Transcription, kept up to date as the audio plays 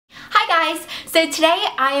guys! So today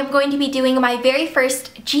I am going to be doing my very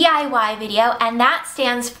first DIY video, and that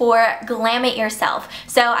stands for Glam It Yourself.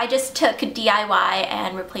 So I just took DIY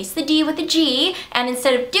and replaced the D with a G, and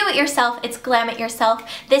instead of do it yourself, it's Glam It Yourself.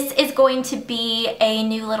 This is going to be a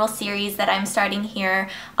new little series that I'm starting here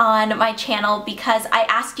on my channel because I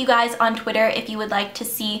asked you guys on Twitter if you would like to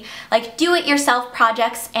see like do-it-yourself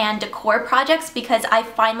projects and decor projects because I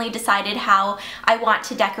finally decided how I want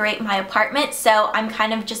to decorate my apartment. So I'm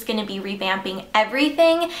kind of just going to be revamping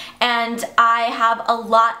everything, and I have a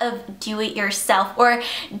lot of do-it-yourself or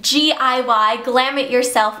GIY, Glam It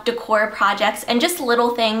Yourself decor projects and just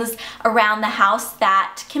little things around the house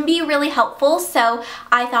that can be really helpful. So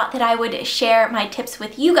I thought that I would share my tips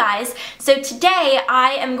with you guys. So today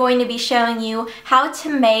I am going to be showing you how to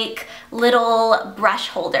make little brush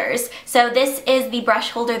holders. So this is the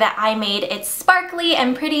brush holder that I made. It's sparkly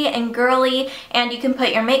and pretty and girly, and you can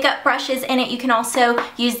put your makeup brushes in it. You can also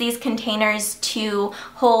use these containers to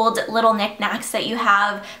hold little knickknacks that you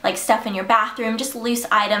have, like stuff in your bathroom, just loose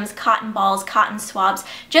items, cotton balls, cotton swabs,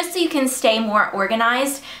 just so you can stay more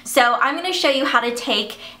organized. So I'm going to show you how to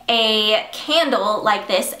take a candle like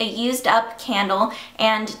this, a used up candle,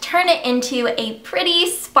 and turn it into a pretty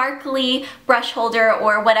sparkly brush holder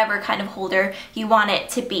or whatever kind of holder you want it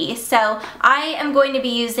to be. So I am going to be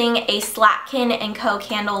using a Slatkin & Co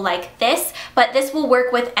candle like this, but this will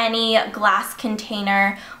work with any glass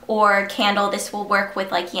container or candle. This will work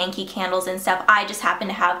with like Yankee candles and stuff. I just happen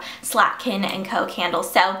to have Slatkin & Co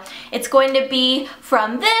candles. So it's going to be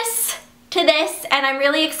from this to this, and I'm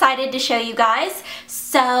really excited to show you guys.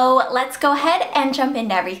 So let's go ahead and jump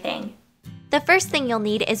into everything. The first thing you'll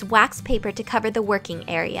need is wax paper to cover the working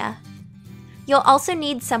area. You'll also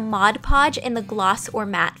need some Mod Podge in the gloss or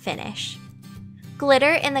matte finish.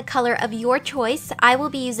 Glitter in the color of your choice. I will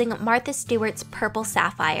be using Martha Stewart's Purple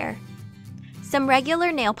Sapphire. Some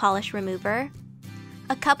regular nail polish remover,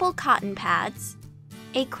 a couple cotton pads,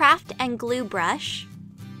 a craft and glue brush,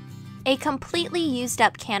 a completely used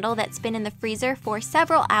up candle that's been in the freezer for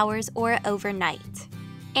several hours or overnight,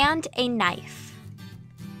 and a knife.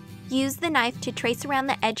 Use the knife to trace around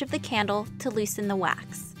the edge of the candle to loosen the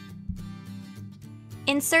wax.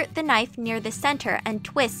 Insert the knife near the center and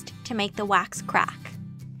twist to make the wax crack.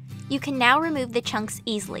 You can now remove the chunks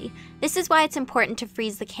easily. This is why it's important to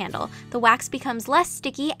freeze the candle. The wax becomes less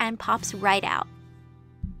sticky and pops right out.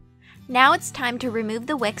 Now it's time to remove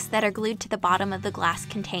the wicks that are glued to the bottom of the glass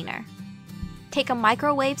container. Take a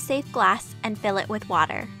microwave-safe glass and fill it with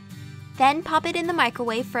water. Then pop it in the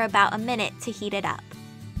microwave for about a minute to heat it up.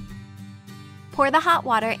 Pour the hot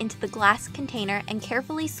water into the glass container and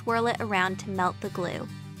carefully swirl it around to melt the glue.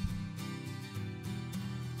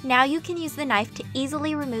 Now you can use the knife to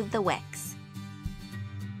easily remove the wicks.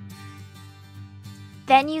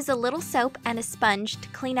 Then use a little soap and a sponge to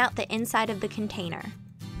clean out the inside of the container.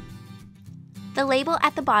 The label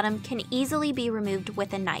at the bottom can easily be removed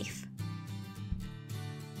with a knife.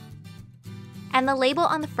 And the label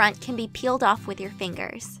on the front can be peeled off with your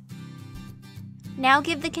fingers. Now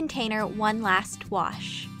give the container one last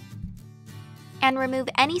wash. And remove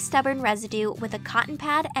any stubborn residue with a cotton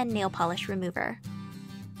pad and nail polish remover.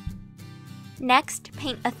 Next,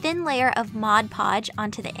 paint a thin layer of Mod Podge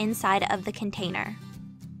onto the inside of the container.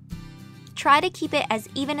 Try to keep it as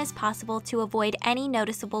even as possible to avoid any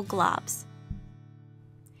noticeable globs.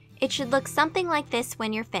 It should look something like this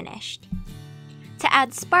when you're finished. To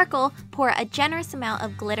add sparkle, pour a generous amount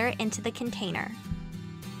of glitter into the container.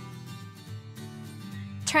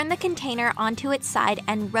 Turn the container onto its side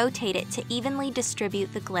and rotate it to evenly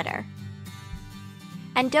distribute the glitter.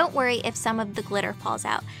 And don't worry if some of the glitter falls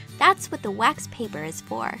out. That's what the wax paper is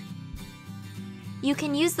for. You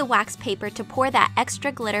can use the wax paper to pour that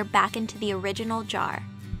extra glitter back into the original jar.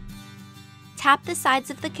 Tap the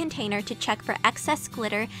sides of the container to check for excess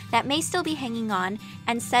glitter that may still be hanging on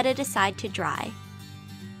and set it aside to dry.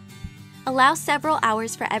 Allow several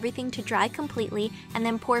hours for everything to dry completely and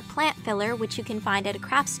then pour plant filler, which you can find at a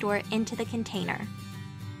craft store, into the container.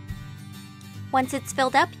 Once it's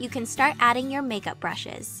filled up, you can start adding your makeup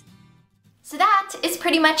brushes. So that is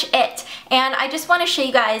pretty much it, and I just want to show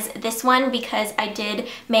you guys this one because I did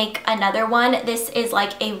make another one. This is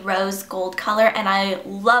like a rose gold color and I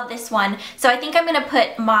love this one. So I think I'm going to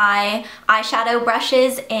put my eyeshadow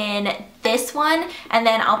brushes in this one, and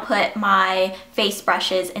then I'll put my face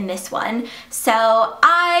brushes in this one. So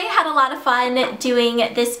I had a lot of fun doing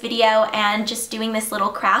this video and just doing this little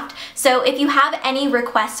craft. So if you have any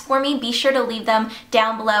requests for me, be sure to leave them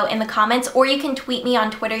down below in the comments, or you can tweet me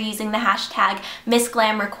on Twitter using the hashtag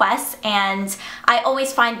MissGlamRequests, and I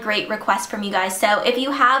always find great requests from you guys. So if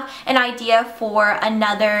you have an idea for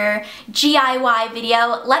another GIY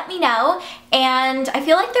video, let me know. And I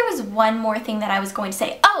feel like there was one more thing that I was going to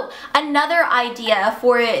say. Oh, another idea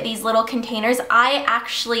for these little containers. I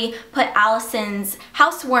actually put Allison's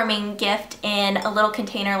housewarming gift in a little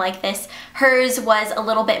container like this. Hers was a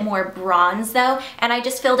little bit more bronze though, and I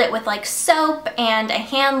just filled it with like soap and a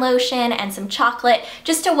hand lotion and some chocolate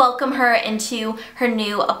just to welcome her into her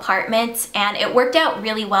new apartment, and it worked out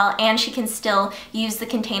really well, and she can still use the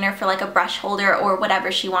container for like a brush holder or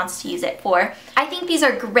whatever she wants to use it for. I think these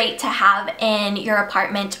are great to have in your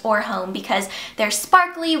apartment or home because they're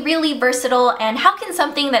sparkly, really versatile, and how can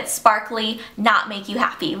something that's sparkly not make you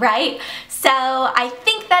happy, right? So I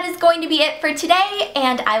think that is going to be it for today,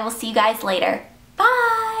 and I will see you guys later.